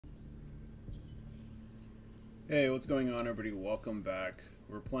Hey, what's going on, everybody? Welcome back.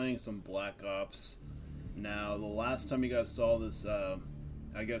 We're playing some Black Ops. Now, the last time you guys saw this,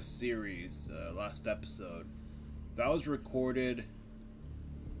 I guess, series, last episode, that was recorded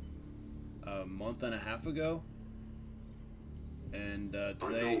a month and a half ago. And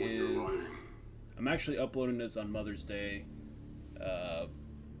today is... I'm actually uploading this on Mother's Day,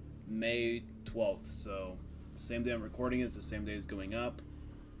 May 12th. So, the same day I'm recording it, it's the same day it's going up.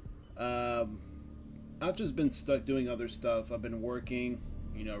 I've just been stuck doing other stuff. I've been working,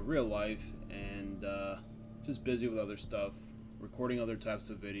 you know, real life, and just busy with other stuff, recording other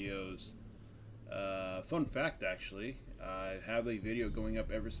types of videos. Fun fact, actually, I have a video going up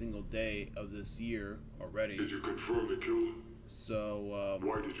every single day of this year already. Did you confirm the kill? So,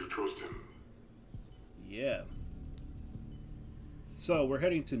 why did you trust him? Yeah. So, we're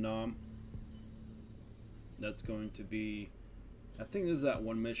heading to Nam. That's going to be... I think this is that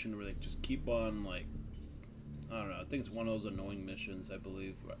one mission where they just keep on, like... I don't know, I think it's one of those annoying missions, I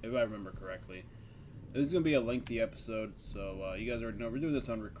believe, if I remember correctly. This is going to be a lengthy episode, so you guys already know we're doing this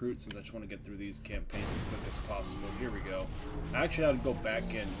on Recruit, since I just want to get through these campaigns as quick as possible. Here we go. I actually had to go back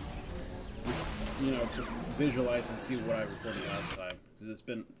and, you know, just visualize and see what I recorded last time, because it's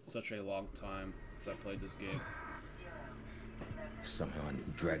been such a long time since I played this game. Somehow I knew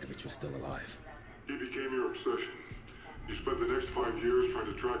Dragovich was still alive. He became your obsession. You spent the next 5 years trying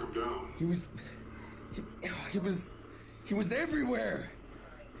to track him down. He was everywhere.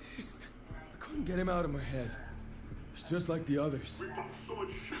 I couldn't get him out of my head. He's just like the others. We pumped so much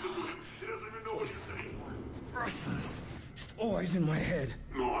shit into him, he doesn't even know what he's saying. Just always in my head.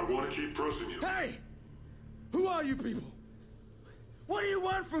 No, I want to keep pressing you. Hey! Who are you people? What do you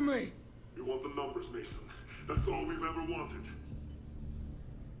want from me? You want the numbers, Mason. That's all we've ever wanted.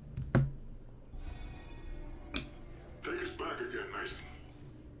 Take us back again, Mason.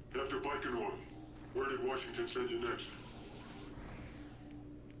 After Baikonur, where did Washington send you next?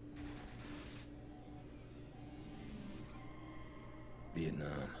 Vietnam.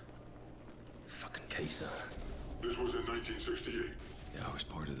 Fucking Khe-Sanh. This was in 1968. Yeah, I was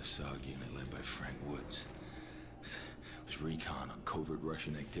part of the SOG unit led by Frank Woods. It was recon on covert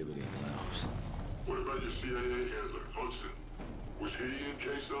Russian activity in Laos. What about your CIA handler, Hudson? Was he in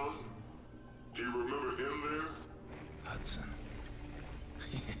Khe-Sanh? Do you remember him there? Hudson.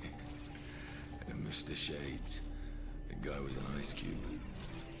 And Mr. Shades. The guy was an ice cube.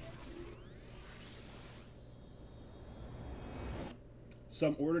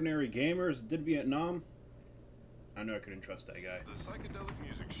 Some ordinary gamers did Vietnam. I know I couldn't trust that guy. The psychedelic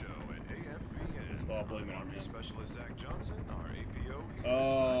music show at AFVN. Just all blame it on him. Specialist Zach Johnson, our APO.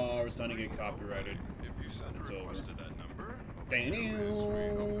 Oh, we're starting to get copyrighted. If you send It's a request over. to that number, Damn. when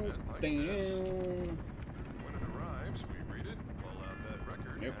it arrives, we read it, pull out that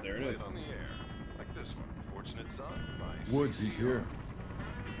record, Yep, and there it play is. on the air. Like this one, Fortunate Son by Woods, he's CCR. here.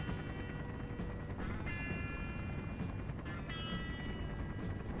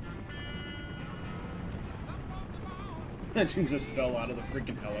 That thing just fell out of the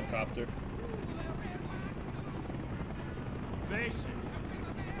freaking helicopter. Mason,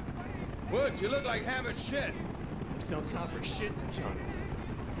 Woods, you look like hammered shit. it's no time for shit in the jungle.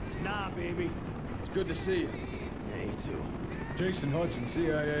 It's nah, baby. It's good to see you. Yeah, you too. Jason Hudson,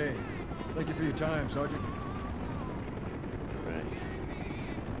 CIA. Thank you for your time, Sergeant. Right.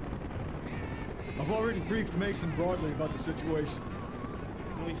 I've already briefed Mason broadly about the situation.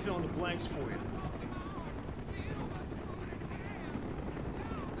 Let me fill in the blanks for you.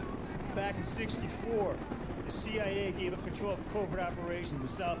 Back in '64, the CIA gave up control of covert operations in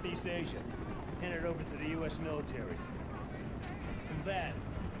Southeast Asia, handed it over to the U.S. military. From that,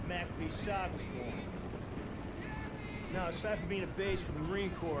 MACV SOG was born. Now, aside from being a base for the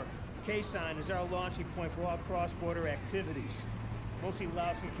Marine Corps, Khe-Sanh is our launching point for all cross-border activities, mostly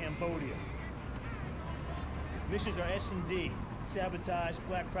Laos and Cambodia. Missions are S&D, sabotage,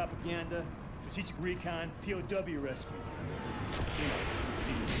 black propaganda, strategic recon, POW rescue. You know,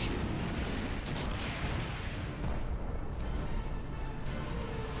 usual shit.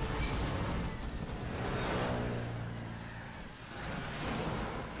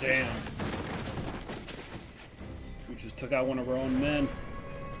 Damn. We just took out one of our own men.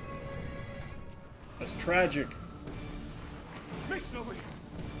 That's tragic. Mason, over here!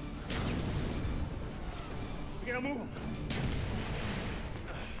 We gotta move him.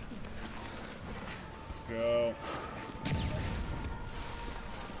 Let's go.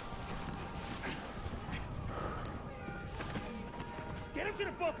 Get him to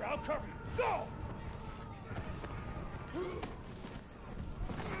the bunker, I'll cover you. Go!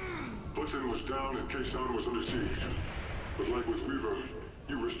 Hudson was down and Khe-Sanh was under siege. But like with Weaver,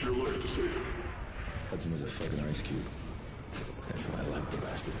 you risked your life to save him. Hudson was a fucking ice cube. That's why I liked the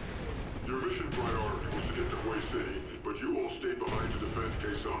bastard. Your mission priority was to get to Way City, but you all stayed behind to defend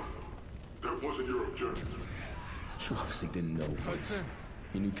Quezon. That wasn't your objective. You obviously didn't know Woods.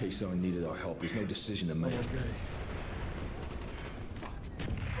 You knew Quezon needed our help. There's no decision to make. Okay.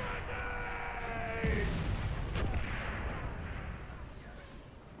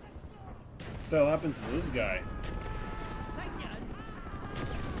 What the hell happened to this guy?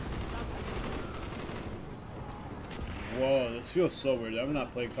 Whoa, this feels so weird. I've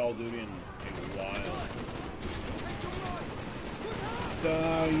not played Call of Duty in a while.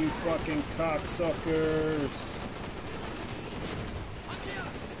 Die, you fucking cocksuckers!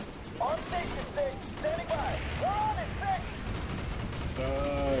 On station, 6, standing by. We're on it, 6.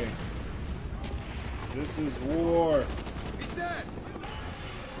 Die. This is war. He's dead.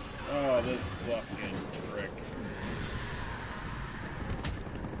 Oh, this fucking prick.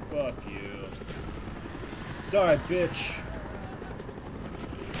 Fuck you. Die, bitch.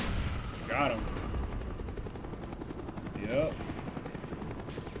 Got him. Yep.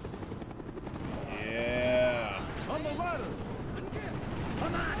 Yeah. On the ladder!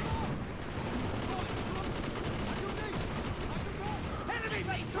 Come on! Enemy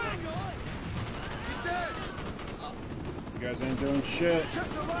mate, He's dead. You guys ain't doing shit. Check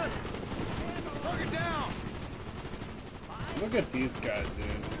the ladder! Target down. Look at these guys, dude.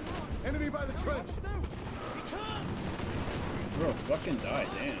 Enemy by the trench! Bro, fucking die,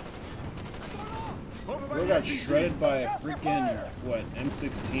 damn. Over by Bro the got NPC. shredded by a freaking, what,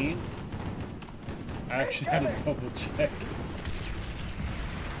 M16? I actually had to double check.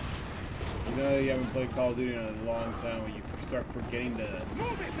 You know you haven't played Call of Duty in a long time when you start forgetting the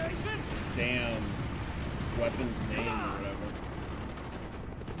move it, Mason! damn weapon's name or whatever.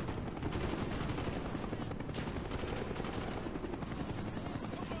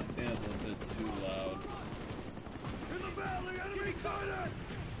 Damn, it's a little bit too loud. In the valley, enemy sighted!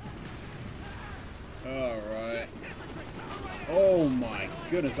 Alright. Oh my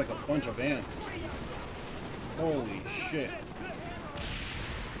goodness, like a bunch of ants. Holy shit.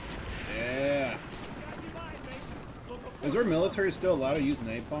 Yeah. Is our military still allowed to use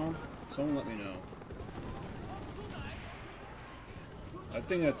napalm? Someone let me know. I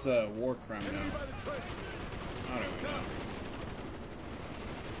think that's a war crime now. I don't even know.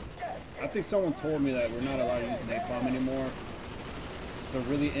 I think someone told me that we're not allowed to use napalm anymore. It's a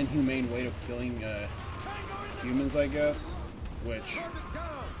really inhumane way of killing humans, I guess. Which,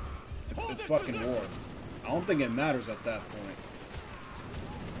 it's fucking war. I don't think it matters at that point.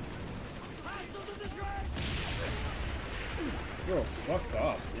 Bro, fuck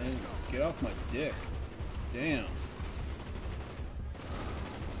off, dude. Get off my dick. Damn.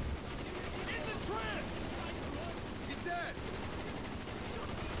 He's dead.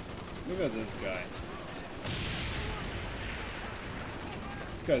 Look at this guy.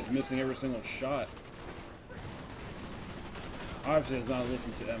 This guy's missing every single shot. Obviously does not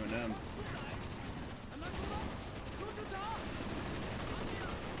listen to Eminem.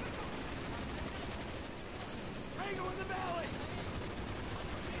 Tango in the valley!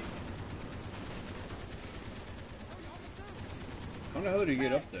 How the hell did he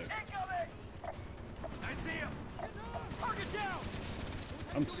get up there? I see him! Target down!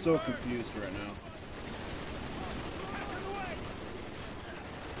 I'm so confused right now.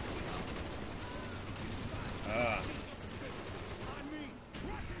 Ah.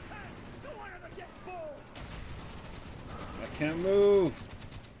 I can't move.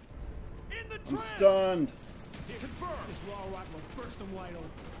 I'm stunned. Confirm! This wall rock will burst them wide open.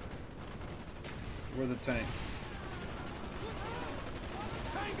 Where are the tanks?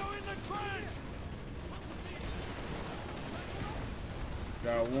 Tango in the trench!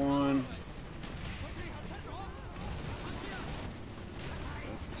 Got one.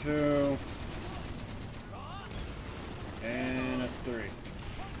 That's two. And that's three.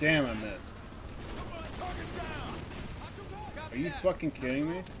 Damn, I missed. Are you fucking kidding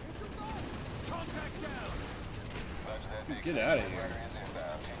me? Dude, get out of here.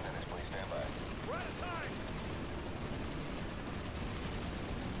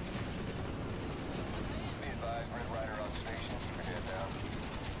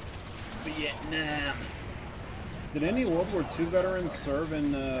 Vietnam. Did any World War II veterans serve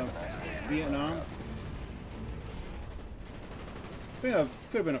in Vietnam? I think that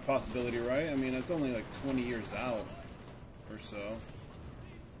could have been a possibility, right? I mean, it's only like 20 years out or so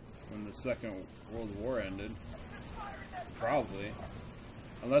when the Second World War ended. Probably.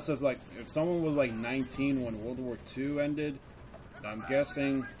 Unless it's like, if someone was like 19 when World War II ended, I'm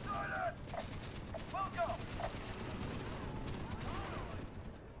guessing...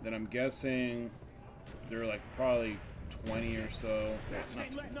 Then I'm guessing They're like probably 20 or so.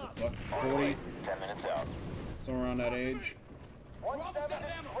 Not 20, the fuck, 40. 10 minutes out. Somewhere around that age. 170,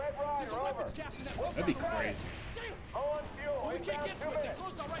 Red Rider, over. That'd be crazy. Low on fuel. We can't get to it. They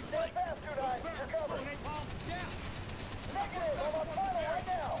closed our right flank. Fast, dude. You're covered. Negative. I'm on fire right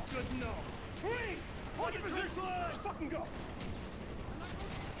now. Good to know. Great! Hold your position! Let's fucking go!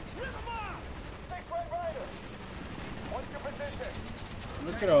 Rip 'em off! 6 Red Rider. What's your position?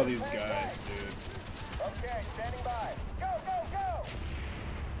 Look at all these guys, dude. Okay, standing by. Go, go, go!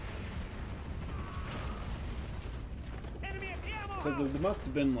 Enemy at the ammo! Because there must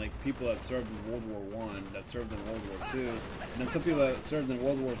have been like people that served in World War I, that served in World War II, and then some people that served in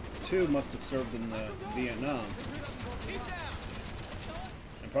World War II must have served in Vietnam.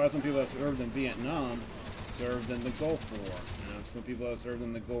 And probably some people that served in Vietnam served in the Gulf War. You know, some people that served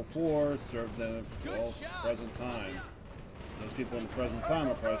in the Gulf War served in the present time. Those people in the present time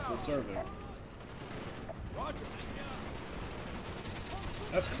are probably still serving.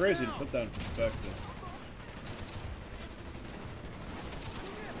 That's crazy to put that in perspective.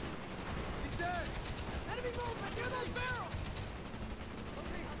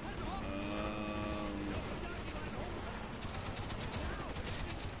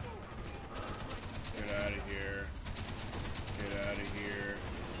 Get out of here. Get out of here.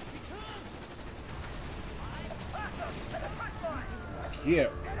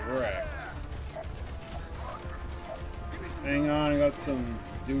 Get wrecked. Hang on, I got some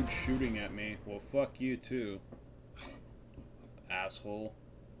dude shooting at me. Well, fuck you too. Asshole.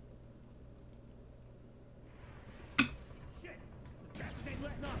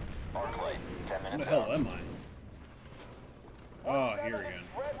 Arc light, 10 Where minutes the hell out. am I? Oh, here again.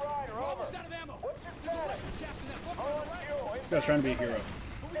 Red Rider, over. What's your status? Low on fuel. This guy's trying to be a hero.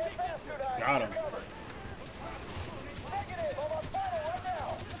 Stand fast, dude. Got him. You're covered. Negative. I'm on fire right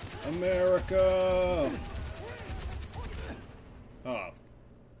now. America! Oh.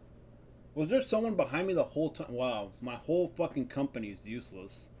 Was there someone behind me the whole time? Wow, my whole fucking company's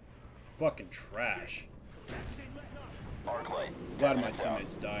useless. Fucking trash. Arc light. Glad my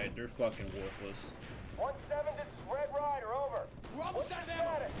teammates died. They're fucking worthless. 170, this is Red Rider, over. We're almost out of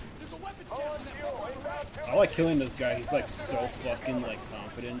ammo. There's a weapons Low cache on in that fuel. front Inbound right. I like killing this guy. He's like so fucking like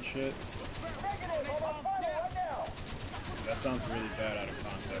confident and shit. Negative. I'm on fire right now. That sounds really bad out of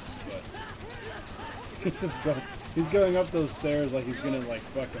context, but he's going up those stairs like he's gonna like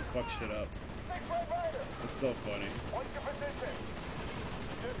fucking fuck shit up. 6 Red Rider. It's so funny. What's your position?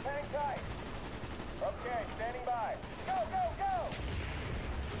 Just hang tight. Okay, standing by. Go, go, go!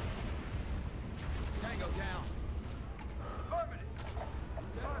 Tango down.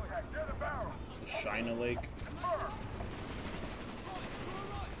 Contact near the barrel. The China Lake.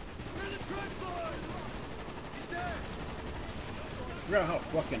 Clear the trench line. He's dead. I forgot how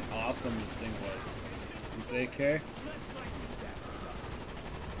fucking awesome this thing was. This AK.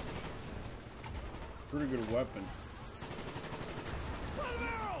 Pretty good weapon. Fire the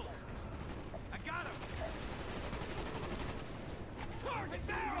barrels. I got him. Target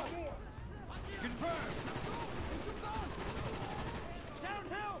barrel. Confirmed.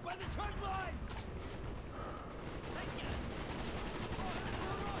 Downhill by the trench line.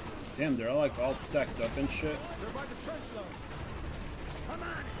 Damn, they're like all stacked up and shit. They're by the trench line. Come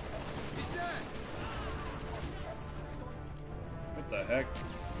on. He's dead. What the heck?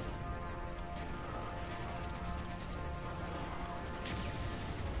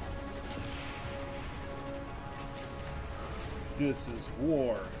 This is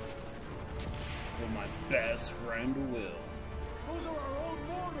war. For my best friend Will. Those are our own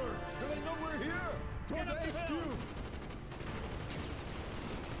mortars. Do they know we're here? Go to HQ.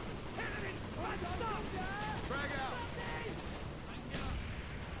 Enemies. Stop. Frag out.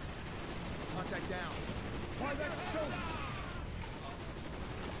 Contact down. Why that scope?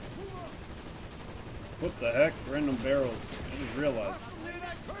 What the heck? Random barrels. I just realized. Near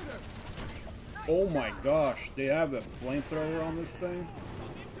that crater. Oh my gosh, they have a flamethrower on this thing?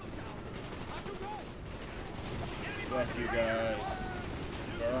 Fuck you guys.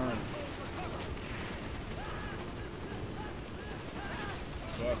 Burn.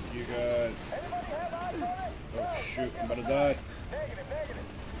 Fuck you guys. Oh shoot, I'm about to die. Negative, negative.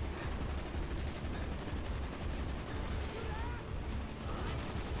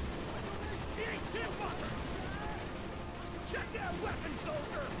 Check that weapon,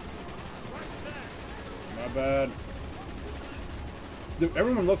 soldier! My bad. Dude,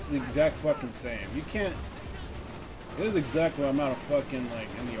 everyone looks the exact fucking same. You can't... It is exactly what I'm out of fucking, like,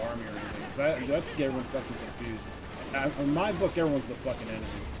 in the army or anything. 'Cause I just get everyone fucking confused. In my book, everyone's the fucking enemy.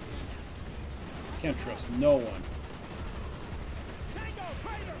 Can't trust no one. Tango,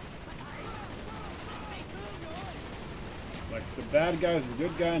 crater! Like, the bad guy's the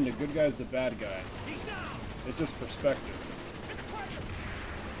good guy and the good guy's the bad guy. It's just perspective.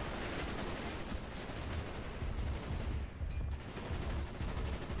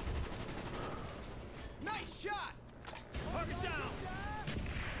 Nice shot! Target down!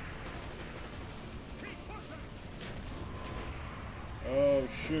 Oh,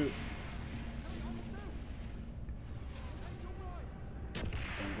 shoot.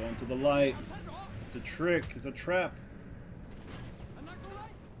 I'm going to the light. It's a trick. It's a trap.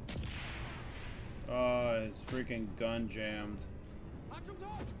 Oh, his freaking gun jammed.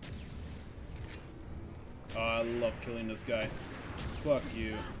 Oh, I love killing this guy. Fuck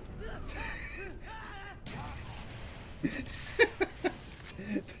you.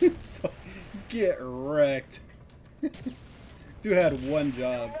 Dude, fuck. Get wrecked. Dude had one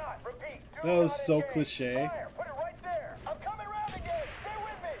job. That was so cliche. Put it right there. I'm coming around again. Stay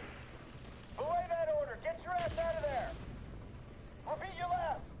with me. Belay that order. Get your ass out of there. Repeat your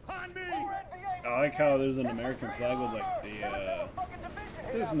last. On me! I like how there's an American flag with like the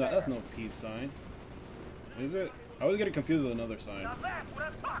there's no, that's no peace sign. Is it? I always get confused with another sign. Now that's what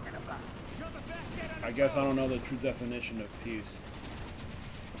I'm talking about. I guess I don't know the true definition of peace.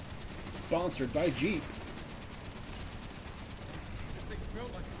 Sponsored by Jeep. This thing's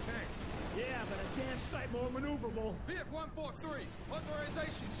built like a tank. Yeah, but a damn sight more maneuverable. BF-143,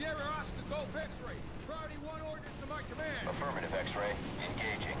 authorization Sierra Oscar Golf X-ray. Priority 1 ordnance to my command. Affirmative, X-ray.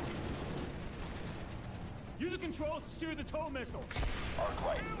 Engaging. Use the controls to steer the tow missile. Arc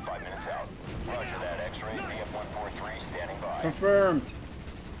light. 5 minutes out. Roger that, X-ray. BF-143 standing by. Confirmed.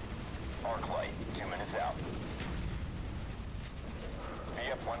 Arc light. 2 minutes out.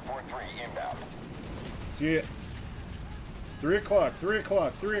 BF-143 inbound. See it. 3 o'clock. 3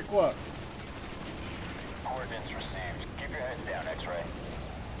 o'clock. 3 o'clock. Coordinates received. Keep your head down, X-ray.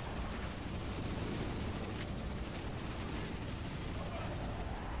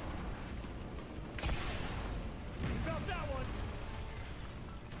 Felt that one.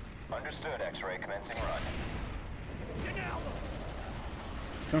 Understood, X-ray. Commencing run. Get down.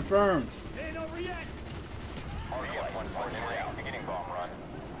 Confirmed. Ain't over yet. BF-143 beginning bomb run.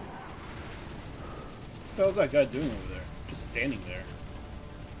 What the hell's that guy doing over there? Just standing there.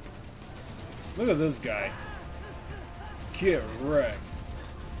 Look at this guy. Get wrecked.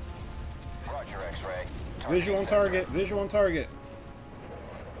 Roger, X-ray. Visual on target. Visual on target.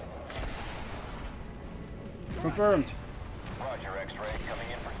 Confirmed. Roger, X-ray. Coming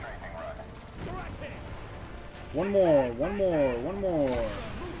in for strafing run. Direct hit. One more. One more. One more.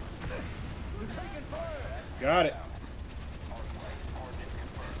 Got it.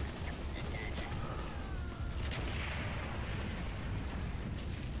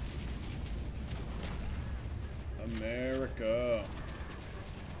 America.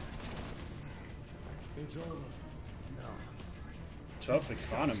 It's over. No. Tough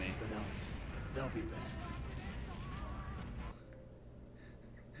economy. Something else. They'll be back.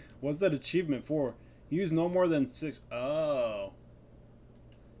 What's that achievement for? Use no more than 6. Oh.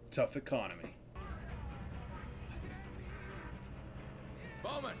 Tough economy.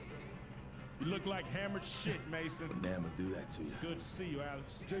 Bowman! You look like hammered shit, Mason. What damn would do that to you? Good to see you,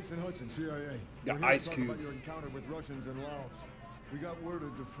 Alex. Jason Hudson, CIA. Got We're here Ice to talk Cube. about your encounter with Russians in Laos. We got word a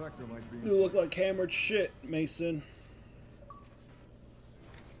defector might be. You look like hammered shit, Mason.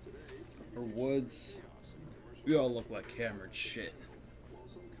 Or Woods. We all look like hammered shit.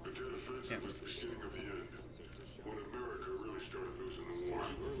 The dead offensive was the beginning of the end. When America really started losing the war.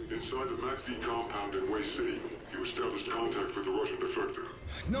 Inside the MAC-V compound in Way City, you established contact with the Russian defector.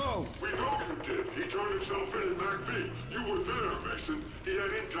 No! We know you did. He turned himself in at MAC-V. You were there, Mason. He had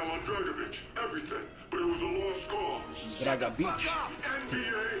intel on Dragovich. Everything. But it was a lost cause. But I got beat.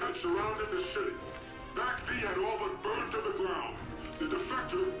 NVA had surrounded the city. MAC-V had all but burned to the ground. The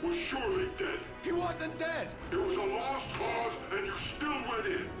defector was surely dead. He wasn't dead! It was a lost cause, and you still went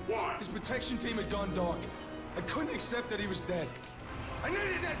in. Why? His protection team had gone dark. I couldn't accept that he was dead. I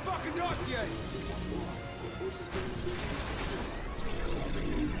needed that fucking dossier!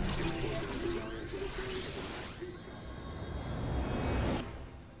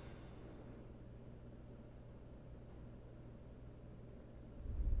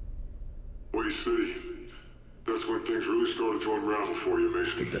 Way City. That's when things really started to unravel for you,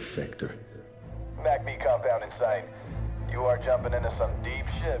 Mason. The defector. MAC-V compound in sight. You are jumping into some deep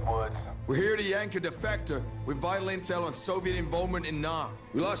shit, Woods. We're here to yank a defector with vital intel on Soviet involvement in Nam.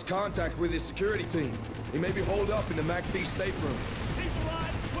 We lost contact with his security team. He may be holed up in the MAC-V safe room. He's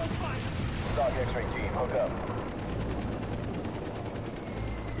alive. We'll find him. Stock X-ray team, hook up.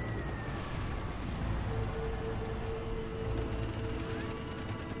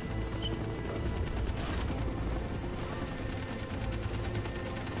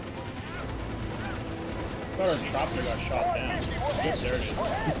 thought our chopper got shot down. Yep, there it is.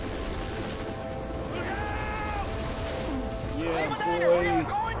 Yeah, boy.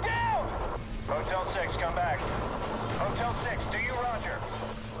 Going down! Hotel 6, come back. Hotel 6, do you roger?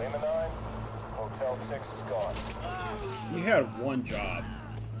 Lima 9, Hotel 6 is gone. You had one job,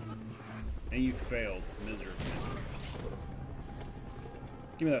 and you failed miserably.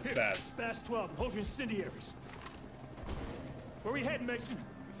 Give me that spaz. Spaz 12, hold your incendiaries. Where we heading, Mason?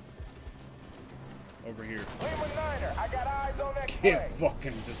 Over here. Lima 9er, I got eyes on that Get plane.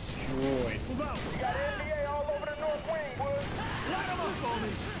 fucking destroyed. Move out. You got NBA all over the north wing, Woods. Light them up,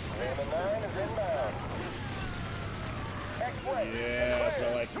 homie. Lima 9 is inbound. X-way. Yeah, that's what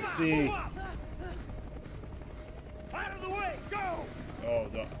I like to see. Move up. Out of the way, go! Oh,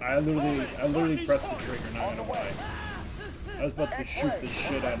 no. I literally pressed the trigger, not gonna lie. I was about to shoot the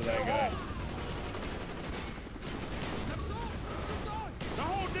shit out of that guy. The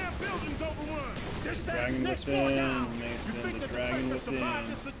whole damn building's overrun. Dragon within, Mason, the dragon within.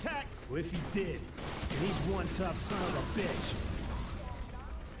 This attack. Well, if he did, then he's one tough son of a bitch.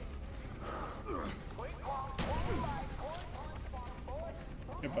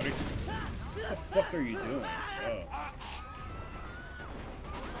 Hey, buddy. What the fuck are you doing? Oh.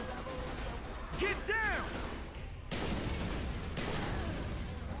 Get down.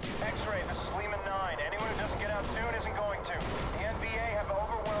 X-ray, this is Lima 9. Anyone who doesn't get out soon isn't going to. The NBA have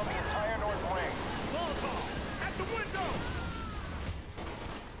overwhelmed the entire north wing. Molotov at the window.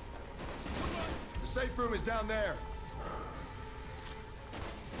 The safe room is down there.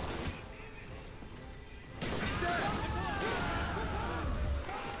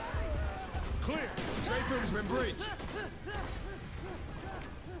 Clear. Safe room's been breached.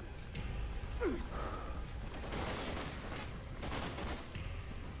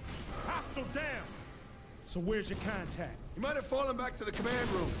 Hostile down. So where's your contact? He might have fallen back to the command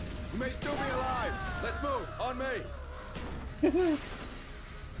room. He may still be alive. Let's move. On me.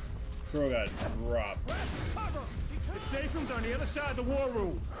 Bro got dropped. The safe room's on the other side of the war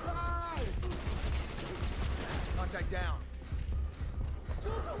room. Contact down.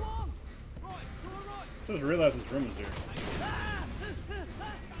 Just realized this room was here.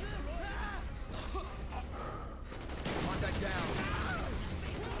 Contact down.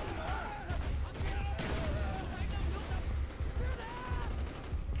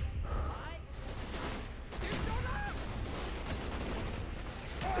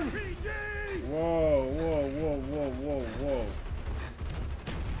 Whoa, whoa, whoa, whoa, whoa, whoa.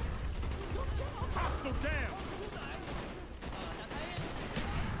 Hostile down.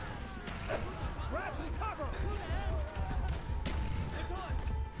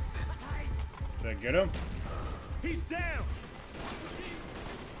 Did I get him? He's down.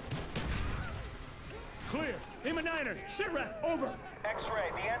 Clear. Lima 9er, sit rep, over. X-ray,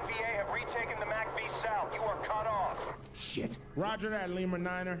 the NBA have retaken the MAC V South. You are cut off. Shit. Roger that, Lima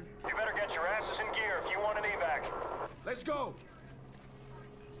 9er. You better get your asses in gear if you want an evac. Let's go.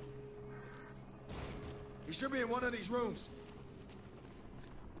 He should be in one of these rooms.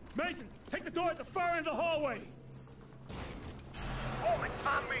 Mason, take the door at the far end of the hallway. Hold it,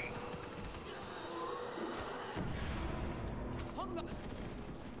 on me.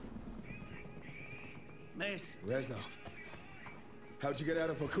 Mason. Reznov. How'd you get out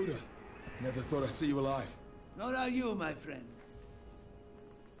of Vorkuta? Never thought I'd see you alive. Nor are you, my friend.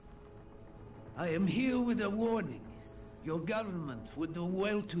 I am here with a warning. Your government would do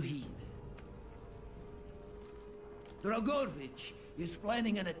well to heed. Dragovich is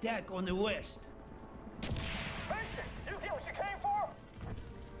planning an attack on the west. Mason, you get what you came for?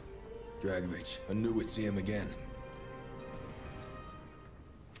 Dragovich, I knew we'd see him again.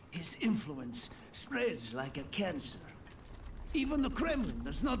 His influence spreads like a cancer. Even the Kremlin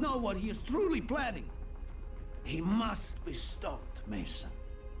does not know what he is truly planning. He must be stopped, Mason.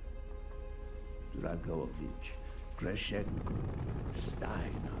 Dragovich, Greshenko,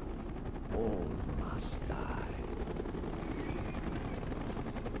 Steiner, all must die.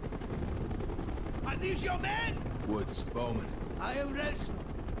 Are these your men? Woods, Bowman. I am Reznov.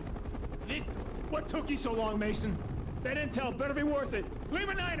 Victor. What took you so long, Mason? That intel better be worth it.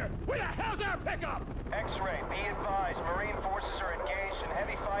 Lima 9er, where the hell's our pickup? X-ray, be advised, Marine forces are engaged in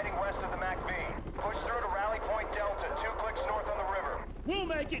heavy fighting west of the MAC V. Push through to Rally Point Delta, 2 clicks north on the river. We'll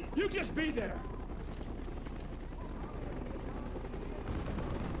make it. You just be there.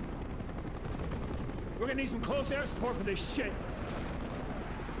 We're gonna need some close air support for this shit.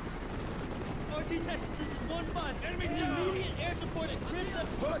 RT Texas, this is 1-5. Enemy immediate air support at grid 7.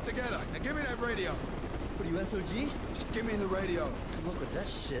 Pull it together. Now give me that radio. What are you, SOG? Just give me the radio. Come look with that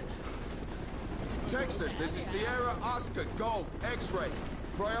shit. Texas, this is Sierra Oscar Golf X-Ray.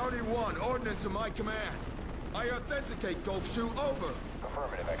 Priority 1, ordnance of my command. I authenticate Golf 2, over.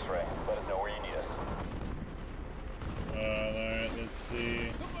 Affirmative, X-Ray. Let us know where you need us. Alright, let's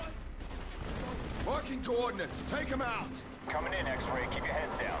see. Marking coordinates. Take him out. Coming in, X-Ray. Keep your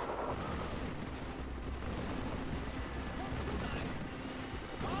heads down.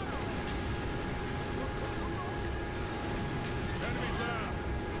 Enemy down.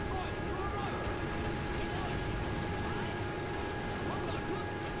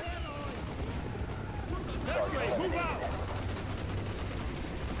 X-ray, move out.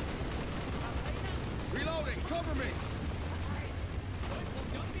 Reloading. Cover me.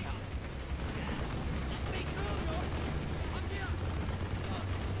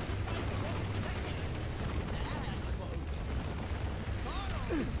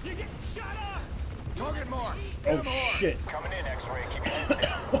 You're getting shot up. Target marked. Oh shit. Coming in, X-Ray. Keep your heads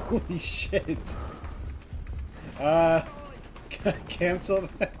down. Holy shit. Cancel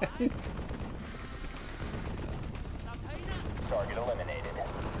that. Target eliminated.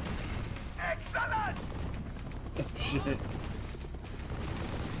 Excellent. Oh shit.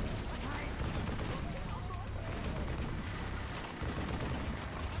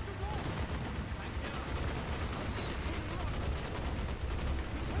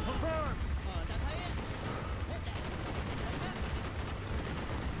 Confirm.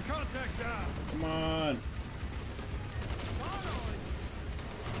 Contact down. Come on.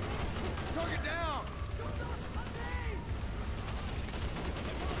 Target down.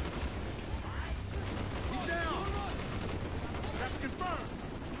 He's down. That's confirmed.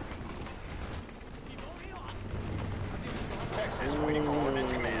 Texas, waiting for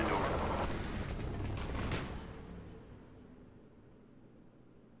ordnance command. Over.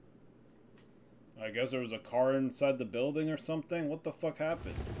 I guess there was a car inside the building or something. What the fuck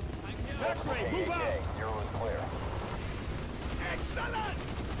happened? X-ray, move out. Okay, 0 is clear. Excellent.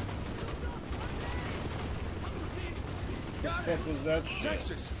 Got What it. was that shit?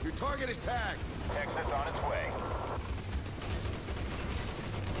 Texas, your target is tagged. Texas on its way.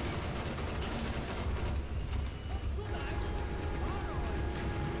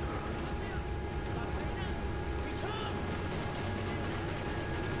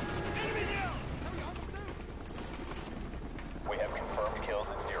 Enemy down. We have confirmed kills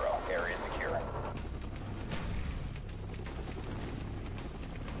at 0. Area secure.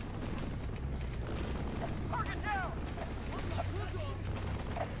 Target down!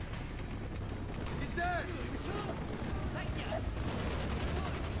 He's dead.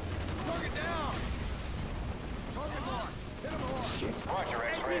 Target down. Target marked. Hit him hard. Shit. Roger,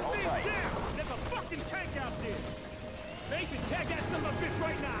 X-Ray. Hold APC's tight. down. There's a fucking tank out there. Mason, tag that son of a bitch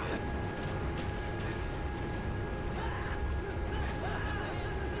right now.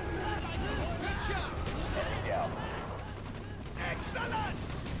 Good shot. Enemy down. Excellent.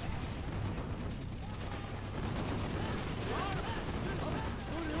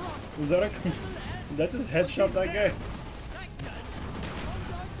 Was that a... Did that just headshot that guy?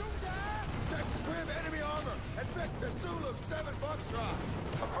 Texas, we have enemy armor. At Victor, Zulu, 7 Foxtrot.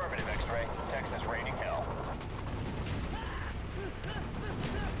 Affirmative, X-Ray. Texas raining hell.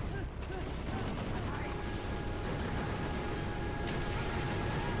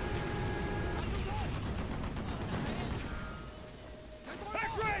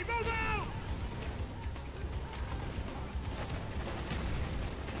 X-ray, move out.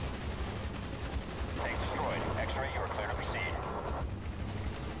 Tank destroyed. X-Ray, you are clear to proceed.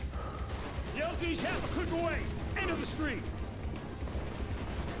 The LZ's half a click away. End of the street.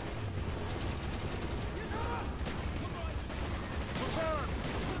 Confirm.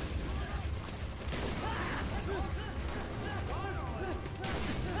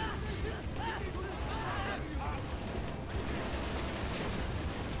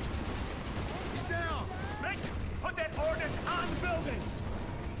 He's down. Mason, put that ordnance on the buildings.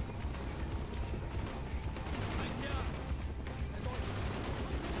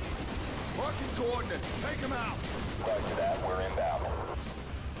 Marking coordinates. Take him out. Roger that. We're inbound.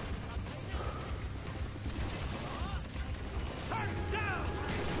 Target down.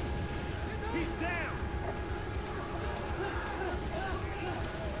 He's down.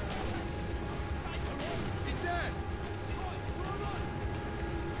 He's dead.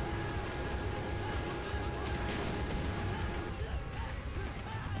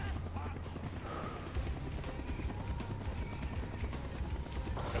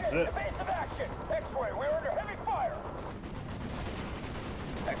 That's it. Evasive action! X-Ray, we're under heavy fire!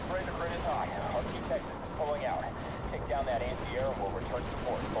 X-Ray, the grid is high. RP Texas is pulling out. Take down that anti-air and we'll return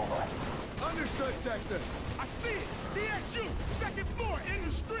support. Over. Understood, Texas. I see it. CSU, second floor, in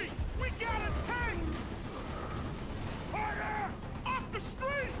the street. We got a tank. Harder! Off the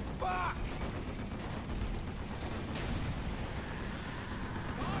street! Fuck!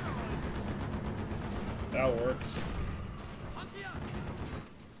 That works.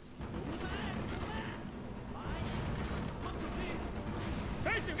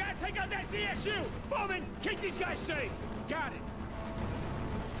 Mason, gotta take out that CSU! Bowman, keep these guys safe! Got it!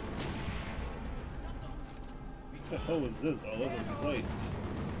 What the hell is this? Oh, those are plates.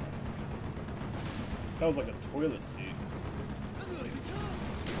 That was like a toilet seat.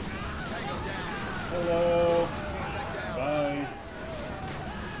 Hello. Bye.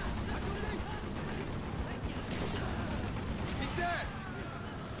 He's dead!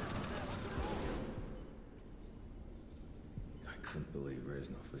 I couldn't believe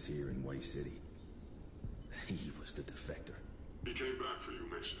Reznov was here in Way City. He was the defector. He came back for you,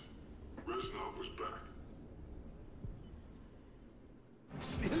 Mason. Reznov was back.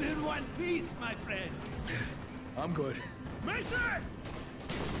 Still in one piece, my friend. I'm good. Mason!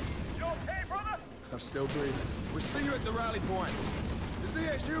 You okay, brother? I'm still breathing. We'll see you at the rally point. The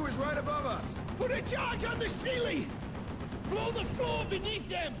ZSU is right above us. Put a charge on the ceiling! Blow the floor beneath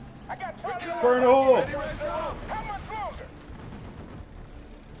them! I got Charlie. Burn a hole! Ready, Reznov? How much longer?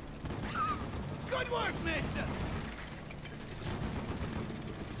 Good work, Mason!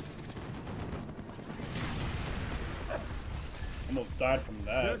 Almost died from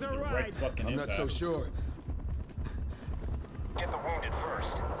that. There's a Direct ride. fucking I'm not impact. so sure. Get the wounded first.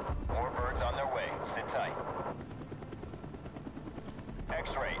 More birds on their way. Sit tight.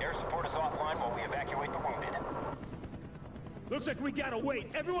 X-ray, air support is offline while we evacuate the wounded. Looks like we gotta wait.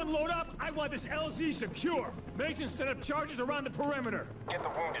 Everyone load up. I want this LZ secure. Mason set up charges around the perimeter. Get the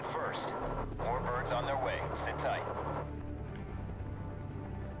wounded first. More birds on their way. Sit tight.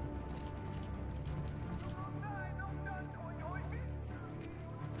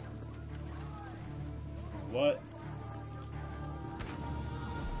 What?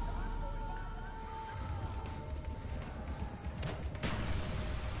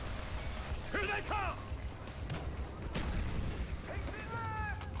 Here they come!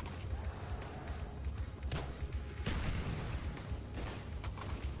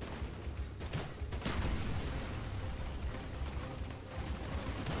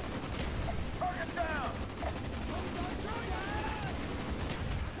 Target down!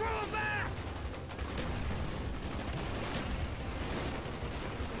 Throw 'em back!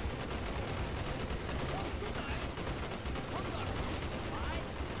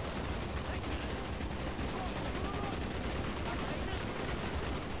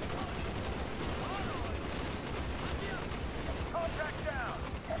 Contact down!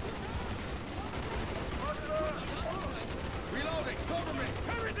 Reloading, cover me!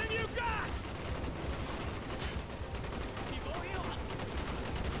 Everything you got!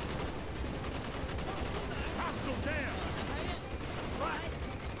 Hostile down! Right!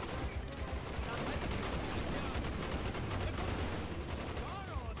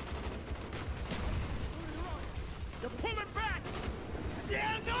 You're pulling back! They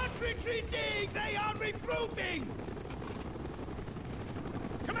are not retreating! They are regrouping!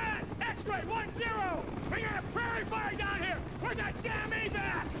 Come on! X-ray 1-0! We got a prairie fire down here! Where's that damn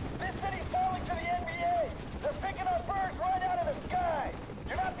evac? This city's falling to the NBA! They're picking up birds right out of the sky!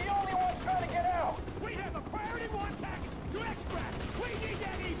 You're not the only one trying to get out! We have a priority 1 package to extract! We need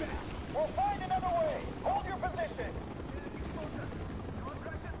that evac! We'll find another way! Hold your position!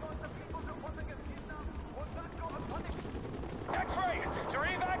 X-ray! Your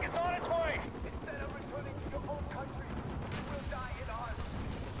evac is on its way! Instead of returning to your home country, you will die in ours!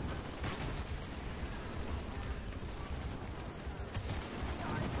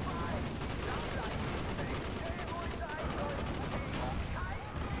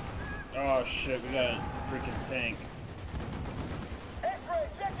 Oh shit, we got a freaking tank. X-ray,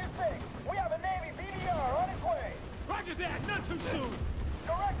 check your thing! We have a Navy BDR on its way! Roger that! Not too soon!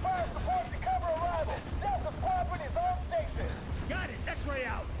 Direct fire support to cover arrival! Delta Squadron is on station! Got it! X-ray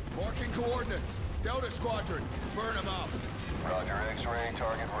out! Marking coordinates. Delta Squadron. Burn them out. Roger, X-ray,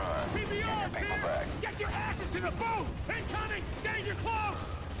 target run. PBR's here! Get your asses to the boat! Incoming! Danger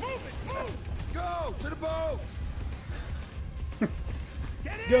close! Move it! Move! Go to the boat!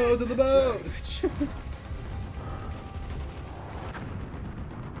 Get in! Go to the boat!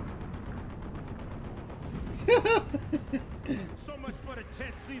 So much for the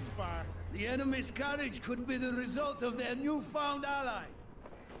tense ceasefire. The enemy's courage could be the result of their newfound ally.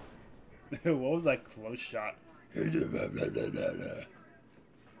 What was that close shot?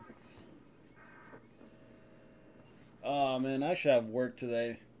 Oh man, I should have work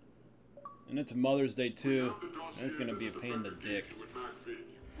today. And it's Mother's Day too. And it's gonna be a pain in the dick.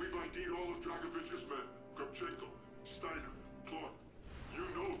 We've ID'd all of Dragovich's men. Kopchenko, Steiner, Clark. You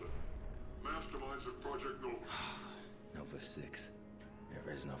know them. Masterminds of Project Nova. Nova 6.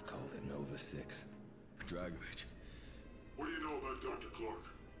 Reznov called it Nova 6. Dragovich. What do you know about Dr. Clark?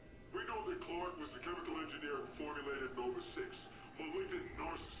 We know that Clark was the chemical engineer who formulated Nova 6, malignant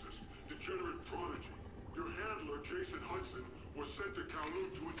narcissist, degenerate prodigy. Your handler, Jason Hudson, was sent to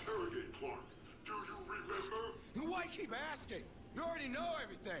Kowloon to interrogate Clark. Do you remember? Why keep asking? You already know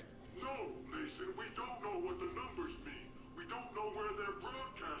everything. No, Mason, we don't know what the numbers mean. We don't know where they're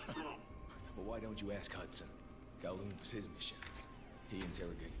broadcast from. But why don't you ask Hudson? Kowloon was his mission. He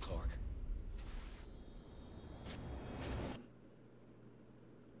interrogated Clark.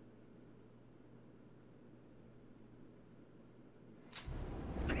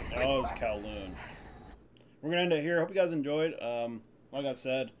 Oh, it's Kowloon. We're gonna end it here. Hope you guys enjoyed. Like I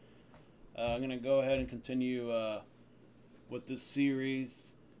said, I'm gonna go ahead and continue with this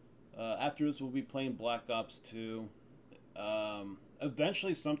series. After this, we'll be playing Black Ops 2.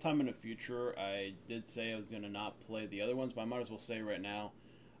 Eventually, sometime in the future, I did say I was gonna not play the other ones, but I might as well say right now,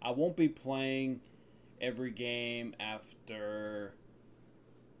 I won't be playing every game after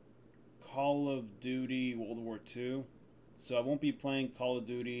Call of Duty World War II. So I won't be playing Call of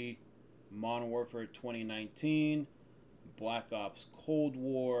Duty Modern Warfare 2019, Black Ops Cold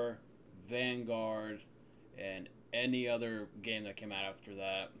War, Vanguard, and any other game that came out after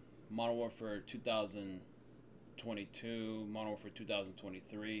that. Modern Warfare 2022, Modern Warfare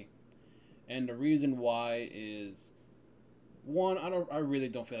 2023. And the reason why is, one, I really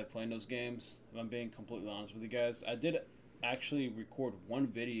don't feel like playing those games, if I'm being completely honest with you guys. I did actually record one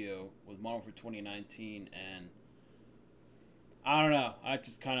video with Modern Warfare 2019, and I don't know, I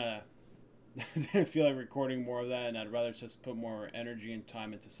just kind of didn't feel like recording more of that, and I'd rather just put more energy and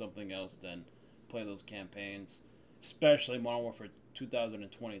time into something else than play those campaigns. Especially Modern Warfare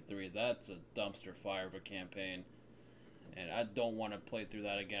 2023. That's a dumpster fire of a campaign, and I don't want to play through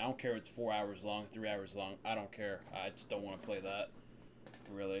that again. I don't care if it's 4 hours long, 3 hours long. I don't care. I just don't want to play that,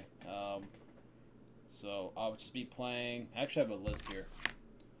 really. So I'll just be playing. I actually have a list here.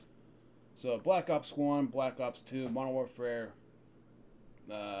 So Black Ops 1, Black Ops 2, Modern Warfare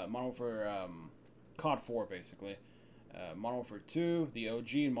COD 4, basically. Modern Warfare 2, the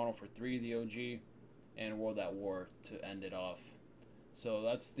OG, and Modern Warfare 3, the OG, and World at War to end it off. So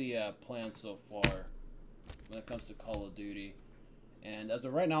that's the plan so far when it comes to Call of Duty. And as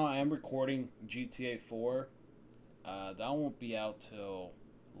of right now, I am recording GTA 4. That won't be out till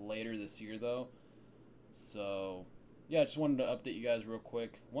later this year, though. So yeah, I just wanted to update you guys real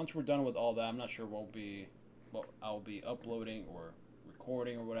quick. Once we're done with all that, I'm not sure what I'll be uploading or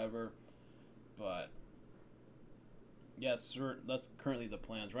recording or whatever, but yeah, sir, that's currently the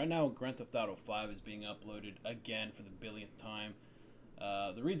plans. Right now, Grand Theft Auto 5 is being uploaded again for the billionth time.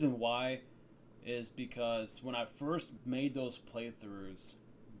 The reason why is because when I first made those playthroughs,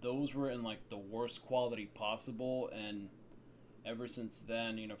 those were in like the worst quality possible, and ever since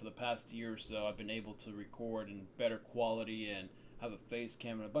then, you know, for the past year or so, I've been able to record in better quality and have a face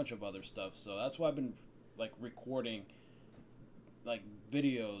cam and a bunch of other stuff. So that's why I've been like recording like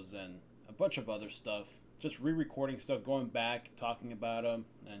videos and a bunch of other stuff, just re-recording stuff, going back, talking about them,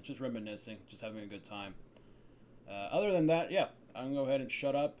 and just reminiscing, just having a good time. Other than that, yeah, I'm gonna go ahead and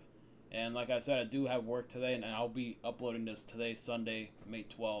shut up. And like I said, I do have work today, and I'll be uploading this today, Sunday, May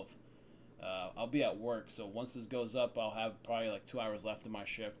 12th. I'll be at work, so once this goes up, I'll have probably like 2 hours left of my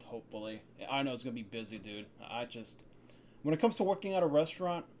shift, hopefully. I know it's gonna be busy, dude. When it comes to working at a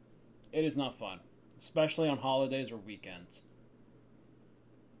restaurant, it is not fun, especially on holidays or weekends.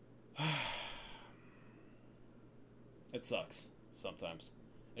 It sucks sometimes.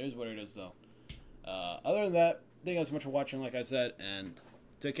 It is what it is, though. Other than that, thank you guys so much for watching, like I said, and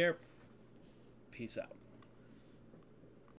take care. Peace out.